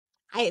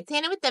Hi, it's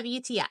Hannah with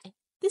WTI.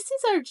 This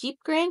is our Jeep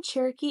Grand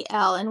Cherokee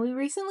L, and we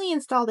recently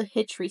installed a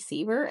hitch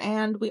receiver,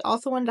 and we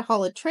also wanted to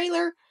haul a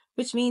trailer,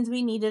 which means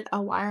we needed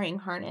a wiring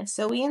harness.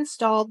 So we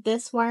installed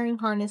this wiring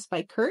harness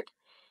by CURT,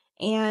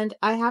 and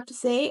I have to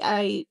say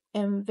I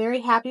am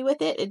very happy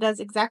with it. It does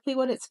exactly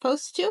what it's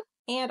supposed to,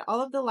 and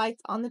all of the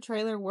lights on the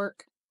trailer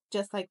work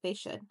just like they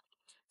should.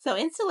 So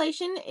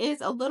installation is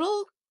a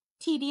little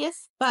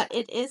tedious, but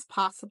it is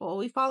possible.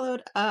 We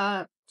followed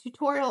a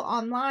tutorial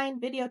online,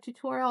 video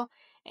tutorial,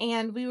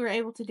 and we were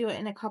able to do it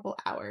in a couple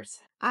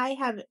hours. I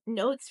have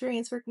no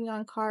experience working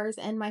on cars,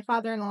 and my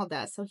father-in-law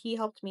does, so he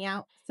helped me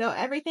out. So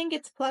everything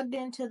gets plugged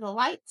into the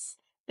lights.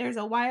 There's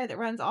a wire that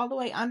runs all the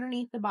way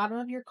underneath the bottom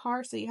of your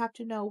car, so you have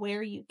to know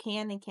where you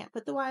can and can't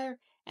put the wire,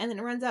 and then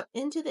it runs up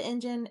into the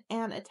engine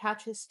and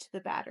attaches to the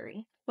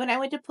battery. When I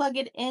went to plug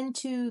it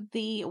into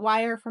the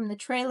wire from the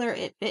trailer,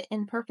 it fit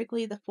in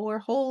perfectly the 4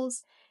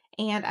 holes,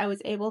 and I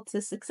was able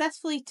to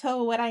successfully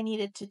tow what I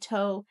needed to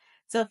tow.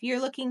 So if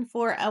you're looking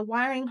for a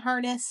wiring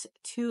harness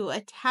to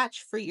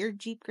attach for your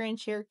Jeep Grand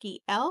Cherokee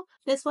L,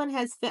 this one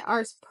has fit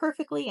ours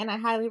perfectly, and I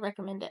highly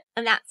recommend it.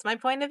 And that's my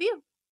point of view.